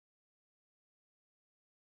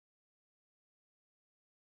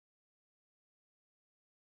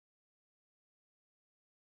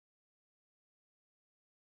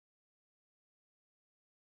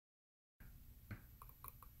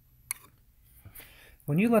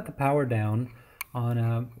When you let the power down on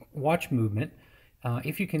a watch movement,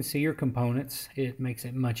 if you can see your components, it makes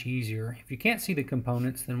it much easier. If you can't see the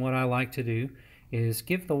components, then what I like to do is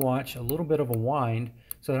give the watch a little bit of a wind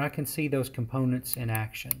so that I can see those components in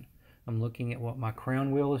action. I'm looking at what my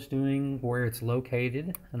crown wheel is doing, where it's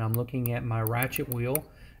located, and I'm looking at my ratchet wheel,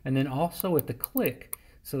 and then also at the click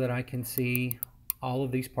so that I can see all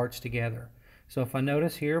of these parts together. So if I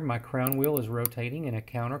notice here, my crown wheel is rotating in a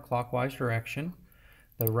counterclockwise direction.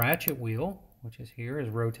 The ratchet wheel, which is here, is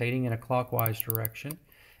rotating in a clockwise direction.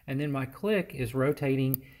 And then my click is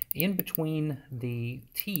rotating in between the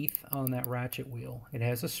teeth on that ratchet wheel. It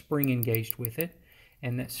has a spring engaged with it,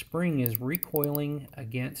 and that spring is recoiling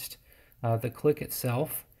against the click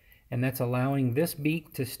itself, and that's allowing this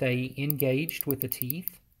beak to stay engaged with the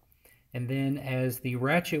teeth. And then as the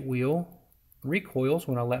ratchet wheel recoils,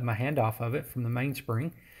 when I let my hand off of it from the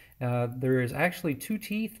mainspring, there is actually two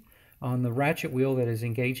teeth on the ratchet wheel that is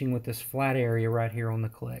engaging with this flat area right here on the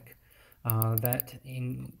click. That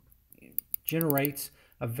generates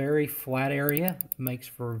a very flat area, makes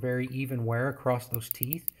for very even wear across those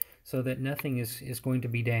teeth so that nothing is going to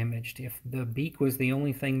be damaged. If the beak was the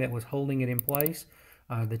only thing that was holding it in place,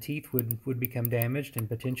 the teeth would become damaged and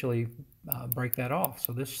potentially break that off.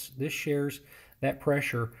 So this shares that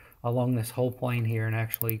pressure along this whole plane here and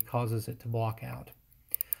actually causes it to block out.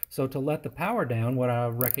 So to let the power down, what I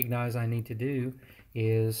recognize I need to do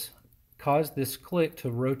is cause this click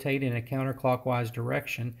to rotate in a counterclockwise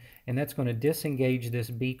direction, and that's going to disengage this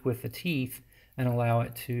beak with the teeth and allow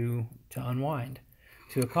it to unwind.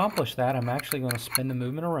 To accomplish that, I'm actually going to spin the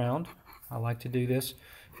movement around. I like to do this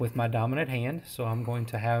with my dominant hand, so I'm going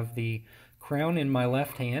to have the crown in my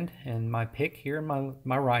left hand and my pick here in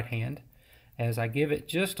my right hand. As I give it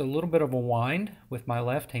just a little bit of a wind with my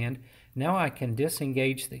left hand, now I can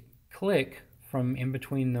disengage the click from in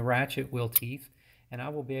between the ratchet wheel teeth, and I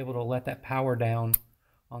will be able to let that power down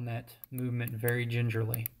on that movement very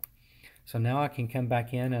gingerly. So now I can come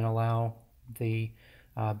back in and allow the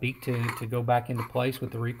beak to go back into place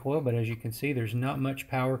with the recoil, but as you can see, there's not much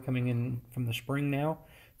power coming in from the spring now.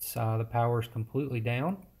 The power is completely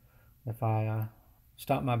down. If I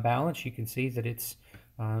stop my balance, you can see that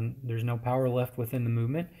there's no power left within the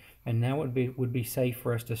movement, and now it would be safe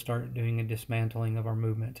for us to start doing a dismantling of our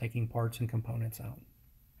movement, taking parts and components out.